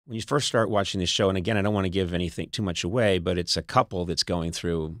when you first start watching this show, and again, I don't want to give anything too much away, but it's a couple that's going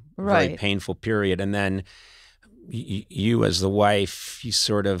through a very painful period. And then you as the wife, you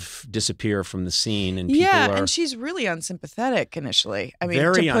sort of disappear from the scene. And people and she's really unsympathetic initially. I mean,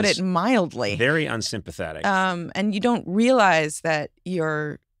 to put it mildly. Very unsympathetic. And you don't realize that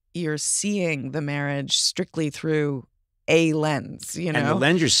you're seeing the marriage strictly through a lens, you know? And the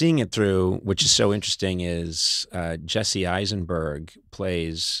lens you're seeing it through, which is so interesting, is Jesse Eisenberg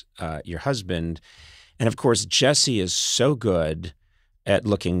plays your husband. And of course, Jesse is so good at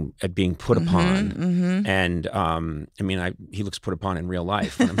being put upon. And I mean, he looks put upon in real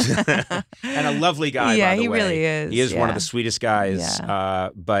life. And a lovely guy, by the way. Yeah, he really is. He is one of the sweetest guys.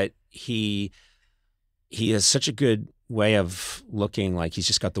 Yeah. But he has such a good way of looking like he's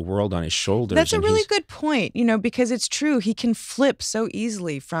just got the world on his shoulders. That's a really good point, you know, because it's true. He can flip so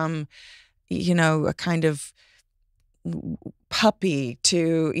easily from, you know, a kind of puppy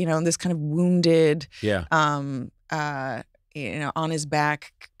to, you know, this kind of wounded, you know, on his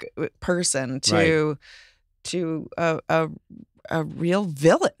back person to a real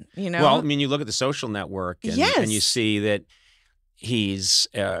villain, you know? Well, I mean, you look at The Social Network and you see that he's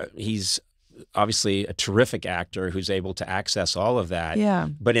obviously a terrific actor who's able to access all of that. Yeah.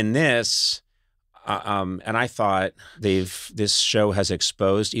 But in this, and I thought this show has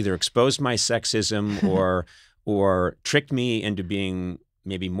either exposed my sexism or tricked me into being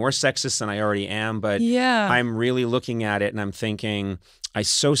maybe more sexist than I already am. But I'm really looking at it and I'm thinking, I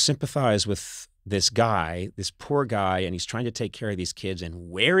so sympathize with this guy, this poor guy, and he's trying to take care of these kids. And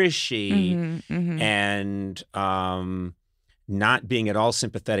where is she? And not being at all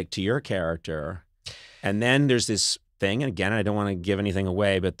sympathetic to your character. And then there's this thing, and again, I don't want to give anything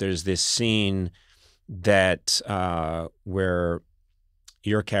away, but there's this scene that where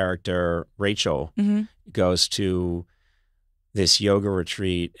your character, Rachel, goes to this yoga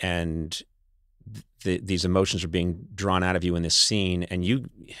retreat, and these emotions are being drawn out of you in this scene, and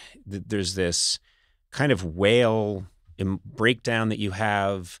there's this kind of wail breakdown that you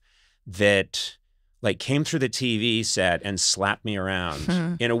have that like came through the TV set and slapped me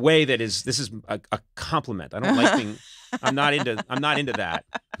around in a way this is a compliment. I don't like being, I'm not into that,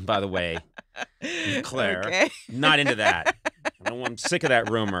 by the way, Claire. Okay. Not into that. I'm sick of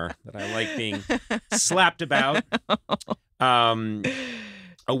that rumor that I like being slapped about, a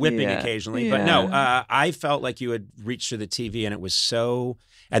whipping occasionally. But no, I felt like you had reached through the TV and it was so,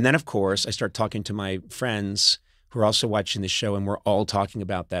 and then of course I start talking to my friends who are also watching the show, and we're all talking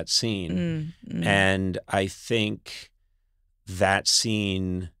about that scene. And I think that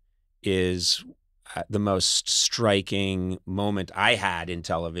scene is the most striking moment I had in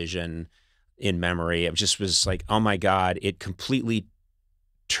television in memory. It just was like, oh my God, it completely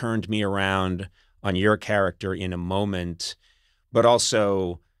turned me around on your character in a moment. But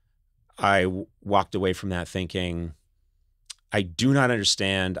also, I walked away from that thinking, I do not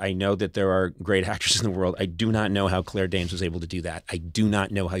understand. I know that there are great actors in the world. I do not know how Claire Danes was able to do that. I do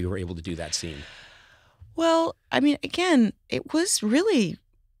not know how you were able to do that scene. Well, I mean, again, it was really,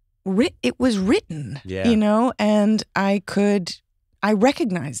 it was written, you know, and I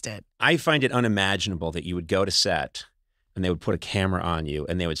recognized it. I find it unimaginable that you would go to set and they would put a camera on you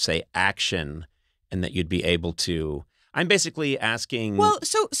and they would say action and that you'd be able to. I'm basically asking. Well,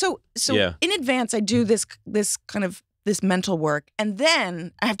 so in advance, I do this kind of this mental work, and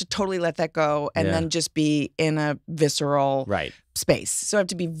then I have to totally let that go and then just be in a visceral space. So I have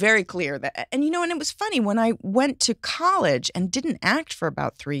to be very clear that, and you know, and it was funny when I went to college and didn't act for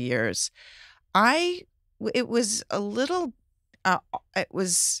about 3 years, I was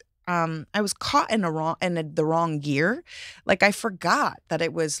caught in the wrong gear. Like I forgot that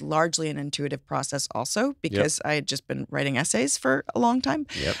it was largely an intuitive process also because I had just been writing essays for a long time.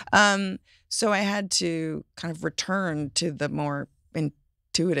 So I had to kind of return to the more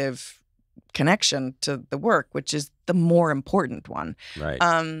intuitive connection to the work, which is the more important one.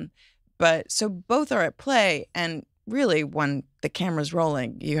 Right. But so both are at play, and really when the camera's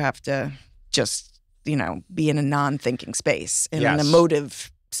rolling, you have to just, you know, be in a non-thinking space, in an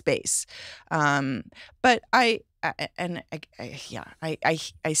emotive space. But I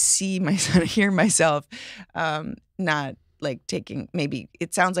see myself, hear myself, not like taking, maybe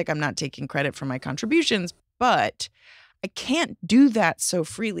it sounds like I'm not taking credit for my contributions, but I can't do that so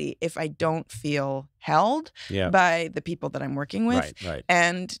freely if I don't feel held by the people that I'm working with. Right.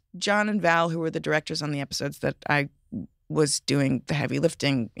 And John and Val, who were the directors on the episodes that I was doing the heavy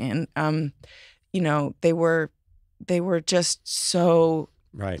lifting in, you know, they were just so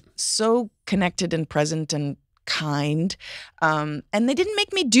connected and present and kind. And they didn't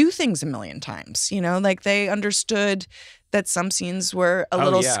make me do things a million times, you know, like they understood that some scenes were a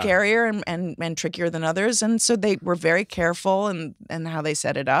little scarier and trickier than others. And so they were very careful in how they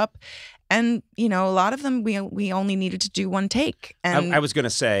set it up. And, a lot of them, we only needed to do one take. And I was going to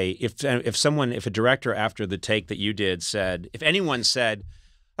say, if a director after the take that you did said, if anyone said,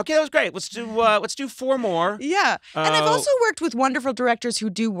 okay, that was great, let's do 4 more. Yeah. And I've also worked with wonderful directors who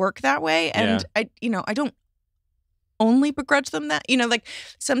do work that way. And I don't only begrudge them that, like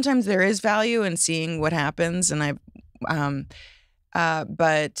sometimes there is value in seeing what happens. And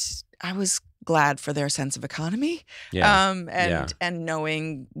but I was glad for their sense of economy, and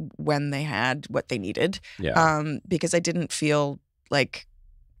knowing when they had what they needed, because I didn't feel like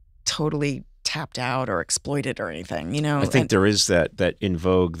totally tapped out or exploited or anything, I think there is that in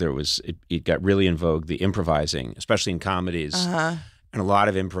vogue. It got really in vogue, the improvising, especially in comedies, and a lot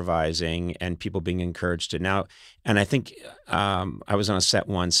of improvising and people being encouraged to now. And I think I was on a set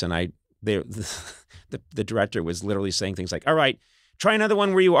once, and the director was literally saying things like, "All right, try another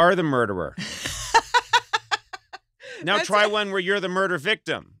one where you are the murderer." Now try one where you're the murder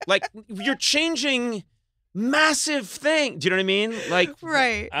victim. Like, you're changing massive thing. Do you know what I mean? Like,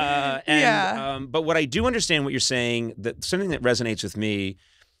 right. But what I do understand what you're saying, that something that resonates with me,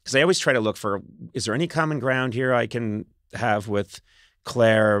 because I always try to look for, is there any common ground here I can have with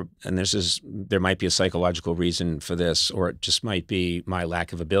Claire? And there might be a psychological reason for this, or it just might be my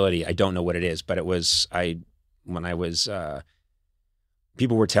lack of ability. I don't know what it is, but when I was,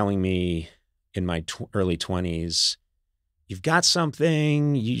 people were telling me in my early 20s, you've got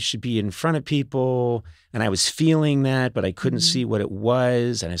something, you should be in front of people. And I was feeling that, but I couldn't see what it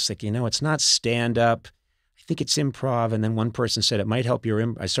was. And I was like, it's not stand-up. I think it's improv. And then one person said, it might help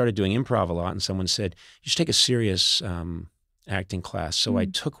I started doing improv a lot. And someone said, you should take a serious acting class. So I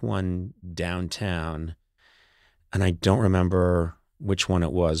took one downtown, and I don't remember which one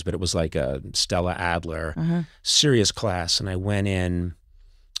it was, but it was like a Stella Adler serious class. And I went in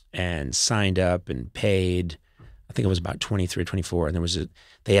and signed up and paid. I think it was about 23 or 24. And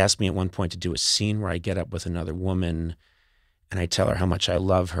they asked me at one point to do a scene where I get up with another woman and I tell her how much I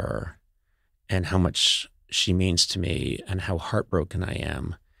love her and how much she means to me and how heartbroken I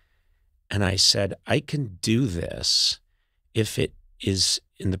am. And I said, I can do this if it is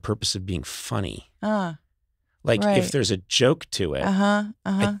in the purpose of being funny. If there's a joke to it,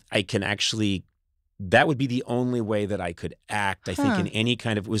 I can actually, that would be the only way that I could act, I think, in any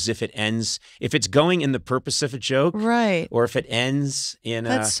kind of, was if it's going in the purpose of a joke, right? Or if it ends in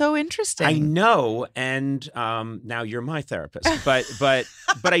That's so interesting. I know, and now you're my therapist, but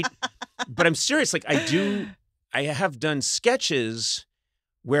I'm serious. Like, I have done sketches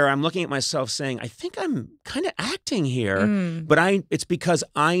where I'm looking at myself saying, I think I'm kind of acting here, but it's because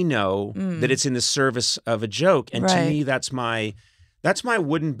I know that it's in the service of a joke, and to me, that's my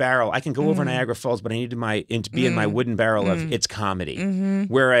wooden barrel. I can go over Niagara Falls, but I need to be in my wooden barrel of it's comedy.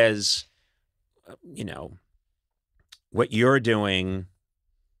 Whereas, what you're doing,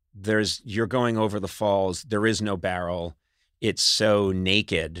 you're going over the falls. There is no barrel. It's so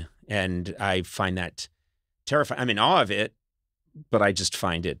naked, and I find that terrifying. I'm in awe of it, but I just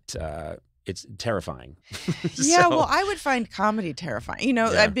find it it's terrifying. Yeah, well, I would find comedy terrifying.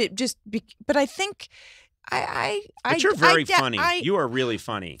 But I think. But you're very funny. You are really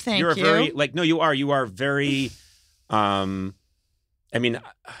funny. Thank you. You are very, I've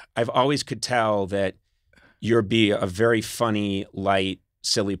always could tell that you're a very funny, light,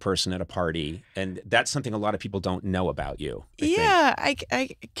 silly person at a party. And that's something a lot of people don't know about you. I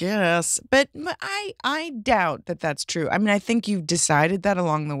guess. But I doubt that that's true. I mean, I think you decided that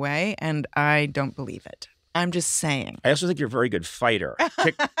along the way, and I don't believe it. I'm just saying. I also think you're a very good fighter.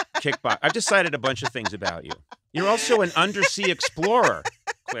 Kickbox. I've decided a bunch of things about you. You're also an undersea explorer,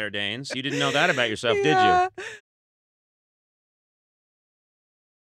 Claire Danes. You didn't know that about yourself, did you?